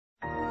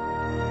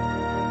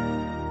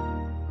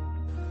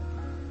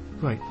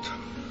Right,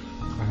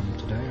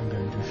 today I'm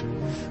going to show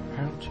you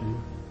how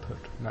to put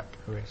Mac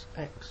OS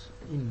X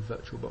in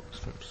Virtualbox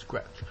from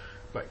scratch.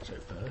 Right, so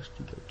first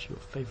you go to your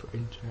favourite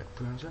internet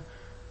browser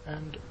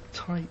and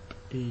type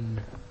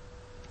in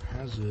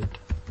Hazard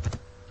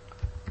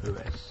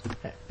OS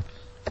X.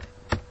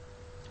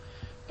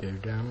 Go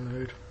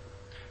download,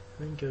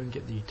 then go and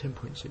get the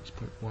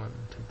 10.6.1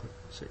 and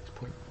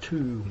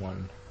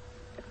 10.6.21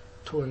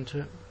 torrent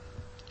it,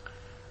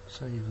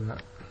 save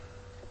that,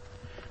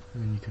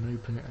 and then you can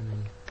open it and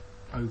then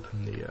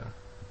open the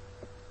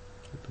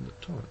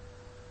torrent,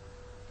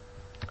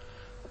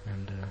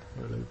 and it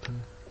will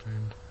open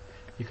and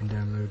you can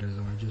download as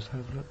I just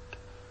have looked,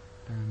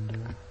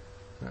 and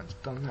that's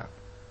done that.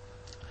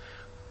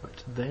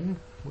 Right, then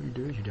what you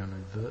do is you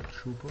download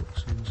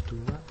Virtualbox and install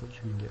that, which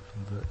you can get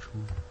from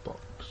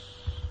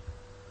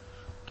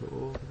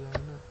virtualbox.org.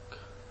 there, look,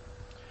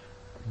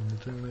 in the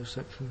download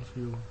section for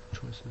your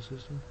choice of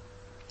system.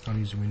 I'm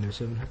using Windows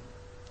 7 here,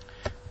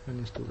 and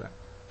install that.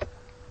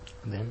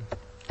 And then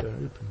go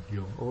and open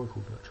your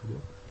Oracle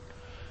VirtualBox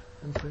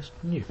and press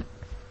New,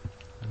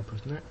 and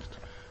press Next.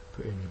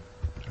 Put in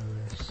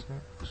OS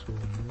X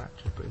or Mac,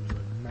 just put in your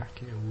own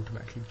Mac and it will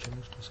automatically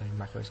change to say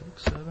Mac OS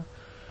X server.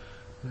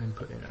 And then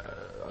put in,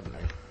 I don't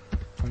know,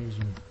 I'm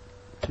using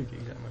 2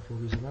 gigs out of my 4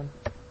 gigs of RAM.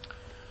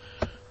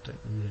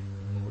 Don't need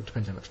any more, it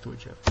depends how much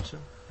storage you have. So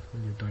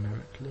when you're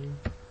dynamically,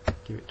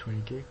 give it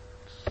 20 gigs.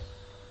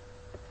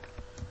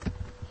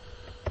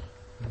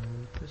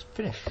 And press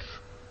Finish.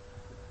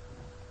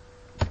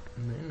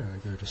 And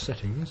then go to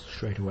Settings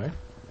straight away.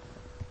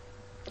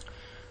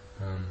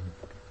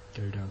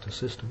 Go down to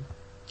System,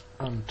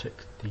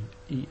 untick the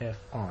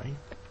EFI,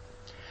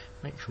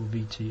 make sure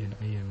VT and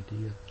AMD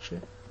are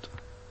checked.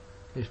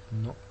 If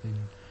not,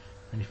 then,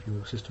 and if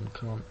your system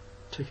can't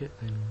tick it,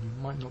 then you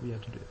might not be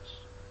able to do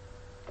this.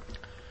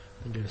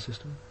 Then go to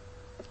System,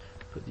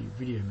 put the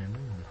video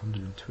memory on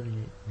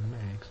 128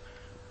 megs,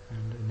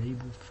 and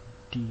enable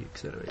D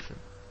acceleration.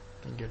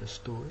 Then go to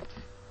Storage,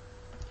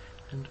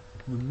 and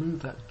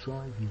remove that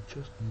drive you've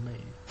just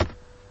made.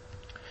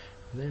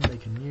 Then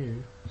make a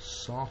new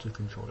SATA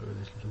controller with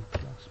this little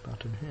plus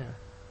button here,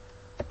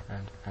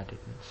 and add it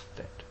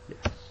instead.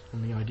 Yes.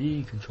 On the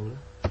IDE controller,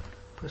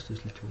 press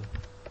this little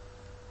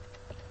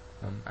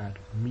add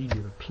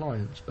media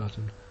appliance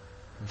button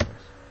and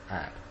press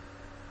add.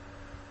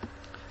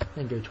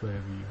 Then go to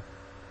wherever you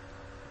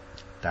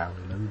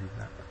downloaded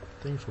that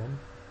thing from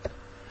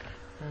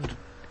and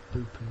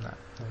open that.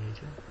 There you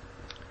go.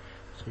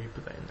 So you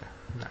put that in there.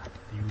 Now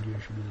the audio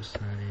should be the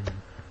same.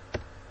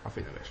 I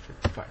think the rest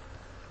should be fine.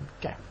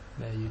 Okay,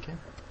 there you go.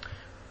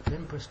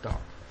 Then press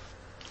start.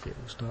 It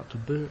will start to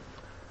boot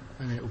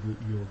and it will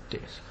boot your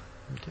disk.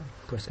 Okay,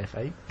 press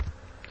F8,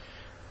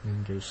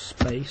 then go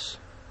space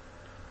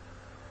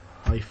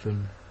 -V,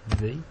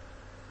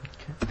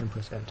 okay, and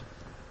press enter.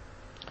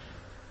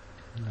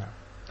 Now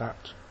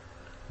that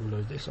will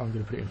load this. I'm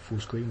going to put it in full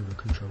screen with a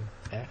Control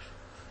F,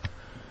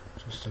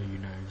 just so you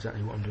know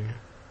exactly what I'm doing.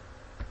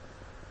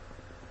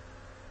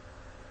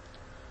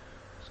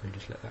 So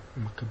just let that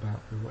muck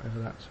about with whatever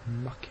that's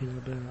mucking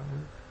about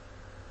with.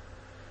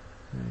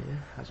 There you go,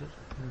 has it.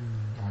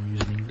 I'm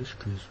using English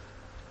because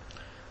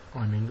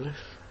I'm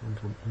English. I'm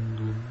from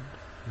England.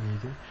 There you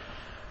go.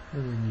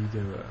 And then you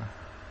go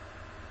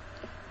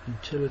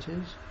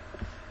Utilities,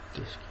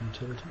 Disk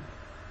Utility.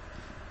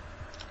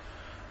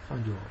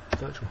 Find your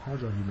virtual hard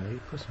drive you made.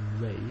 Press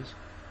Erase,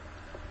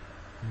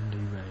 and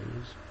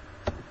erase,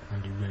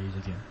 and erase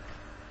again.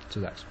 So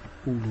that's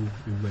all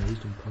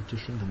erased and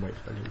partitioned, and wait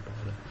for that little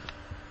bar there.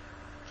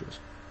 Just,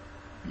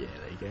 yeah,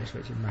 there you go. So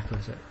it's in Mac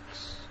OS X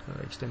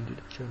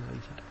extended,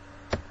 generated.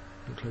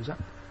 And close that.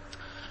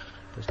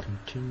 Press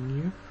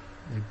Continue,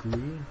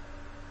 Agree.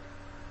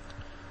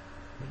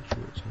 Make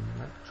sure it's on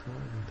that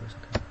drive and press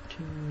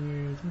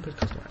Continue. Then press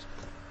Customize.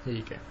 There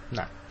you go.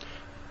 Now,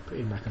 put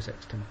in Mac OS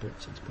X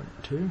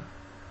 10.6.2.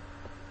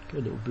 Get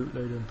a little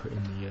bootloader and put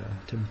in the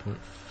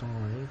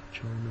 10.5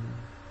 German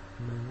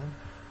main one.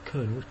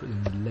 Kernels, put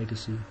in the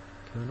legacy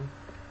kernel.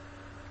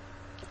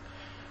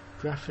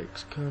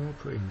 Graphics kernel,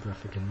 put in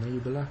graphic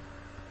enabler,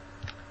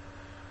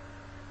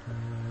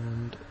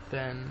 and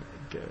then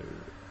go,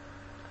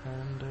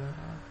 and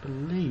I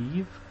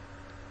believe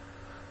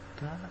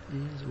that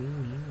is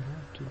all you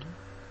have to do.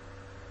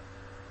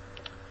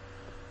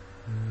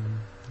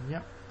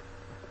 Yep,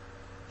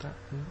 that,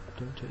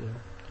 don't take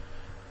that.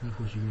 And of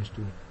course you can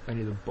install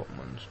any of the bottom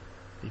ones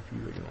if you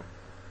really want.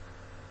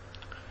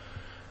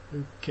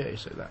 Okay,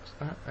 so that's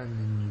that, and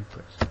then you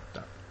press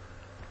that.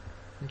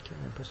 Okay,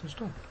 and press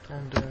install,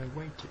 and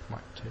wait, it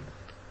might take,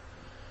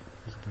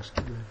 you can press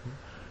skip away from it,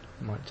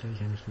 might take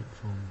anything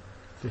from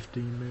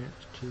 15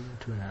 minutes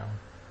to an hour,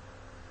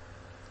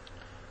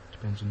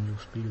 depends on your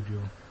speed of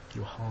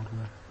your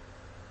hardware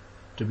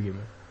to begin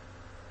with.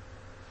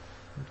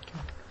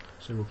 Okay,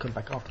 so we'll come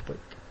back after break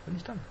when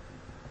it's done.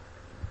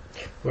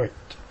 Right,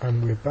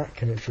 and we're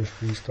back, and it's just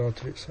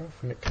restarted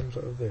itself, and it comes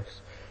out of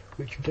this,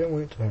 which you don't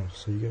want it to have,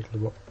 so you go to the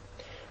bottom.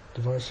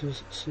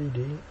 Devices,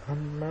 CD,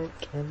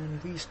 unmount, and then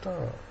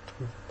restart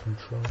with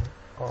Control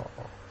R.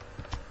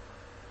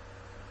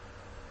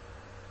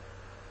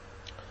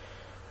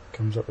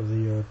 comes up with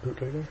the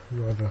bootloader.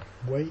 You either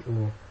wait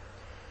or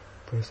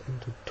press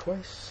enter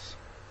twice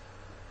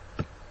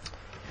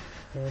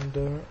and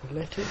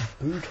let it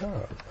boot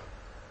up.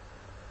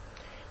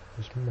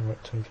 This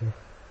might take a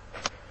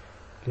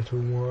little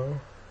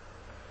while,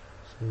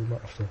 so we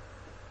might have to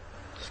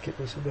skip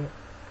this a bit.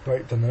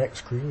 Right, then the next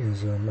screen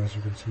is, as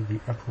you can see, the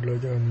Apple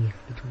logo and the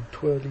little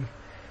twirly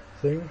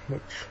thing,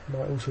 which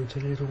might also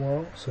take a little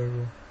while, so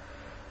we'll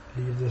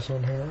leave this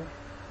on here.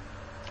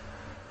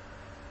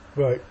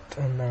 Right,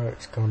 and now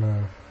it's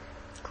gone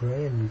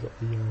grey, and you've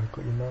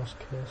got your mouse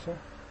cursor.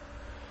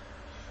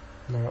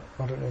 Now,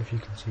 I don't know if you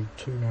can see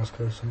two mouse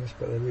cursors on this,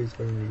 but there is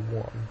only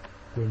one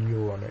when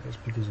you're on it. It's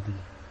because of the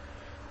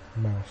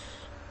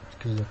mouse, it's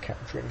because of the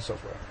capturing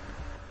software.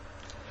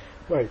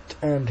 Right,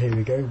 and here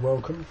we go,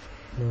 welcome.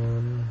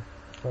 I'm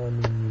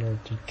in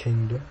United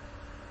Kingdom,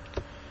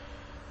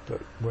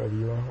 but wherever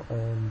you are,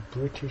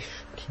 British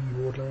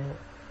keyboard layout.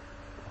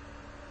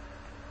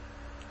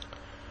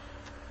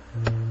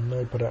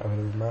 No put out of the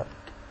Mac.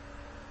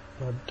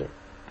 I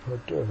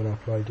do have an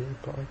Apple ID,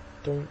 but I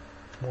don't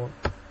want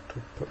to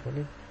put one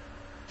in.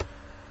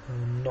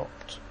 I'm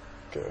not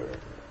going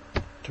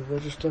to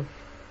register.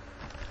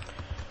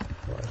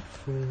 My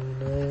full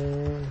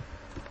name.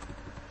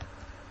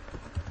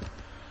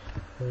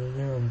 There you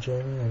go, I'm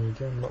Jamie, there you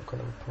go, I'm not going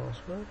to have a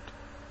password.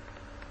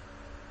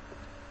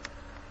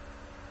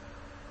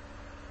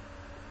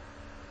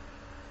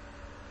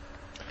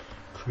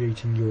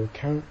 Creating your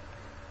account.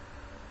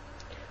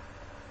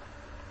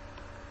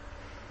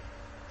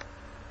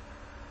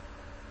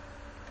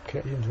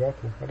 Connecting to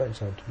Apple, that don't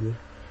sound too good.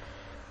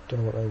 Don't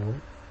know what they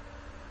want.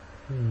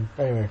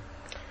 Anyway,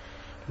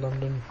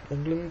 London,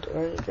 England,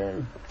 there you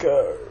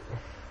go.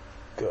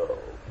 Go.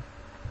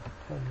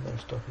 How many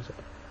stuff is it?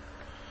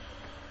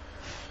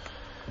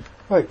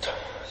 Right,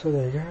 so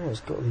there you go,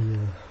 it's got the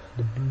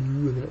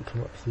blue, and then it'll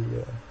come up with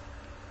the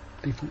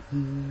default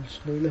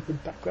snow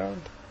leopard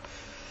background.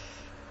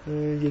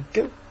 There you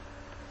go.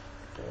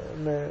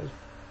 And there's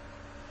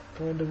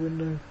find a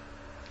window.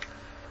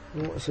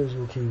 And what says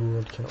your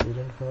keyboard cannot be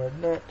identified.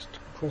 Next,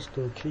 press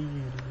the key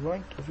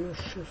right of your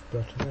shift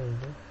button. There you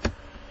go.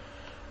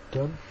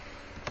 Done.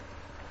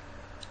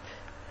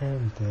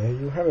 And there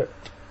you have it.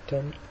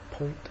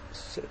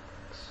 10.6.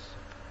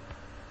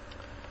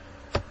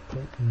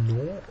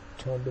 0.0,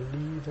 I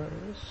believe that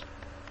is.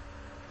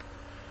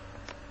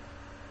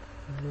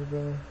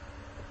 Another.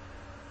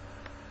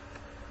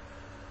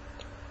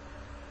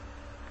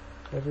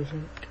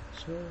 Everything.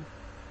 So.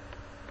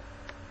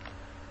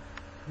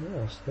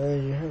 Yes, there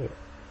you have it.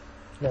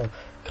 Now,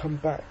 come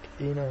back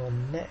in our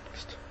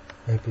next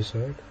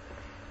episode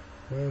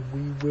where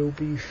we will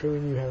be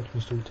showing you how to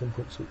install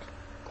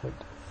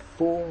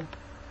 10.6.4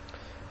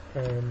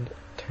 and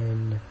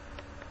 10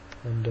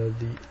 and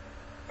the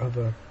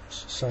other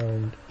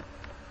sound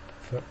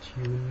that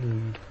you will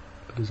need,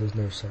 because there's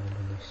no sound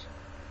on this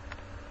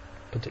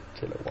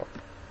particular one.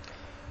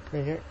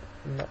 There you go,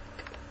 Mac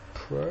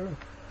Pro,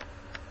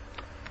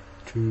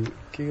 2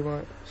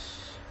 GB,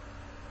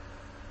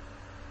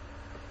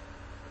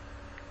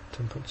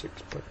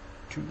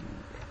 10.6.2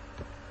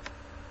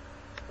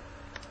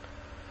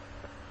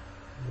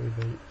 with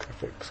a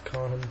graphics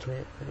card onto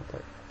it,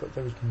 but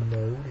there is no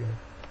audio.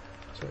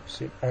 So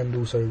see, and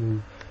also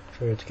we'll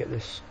show you how to get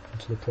this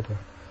into the proper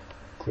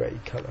grey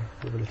colour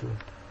with a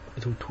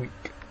little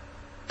tweak.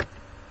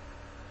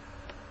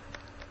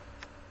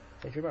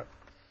 Thank you very much.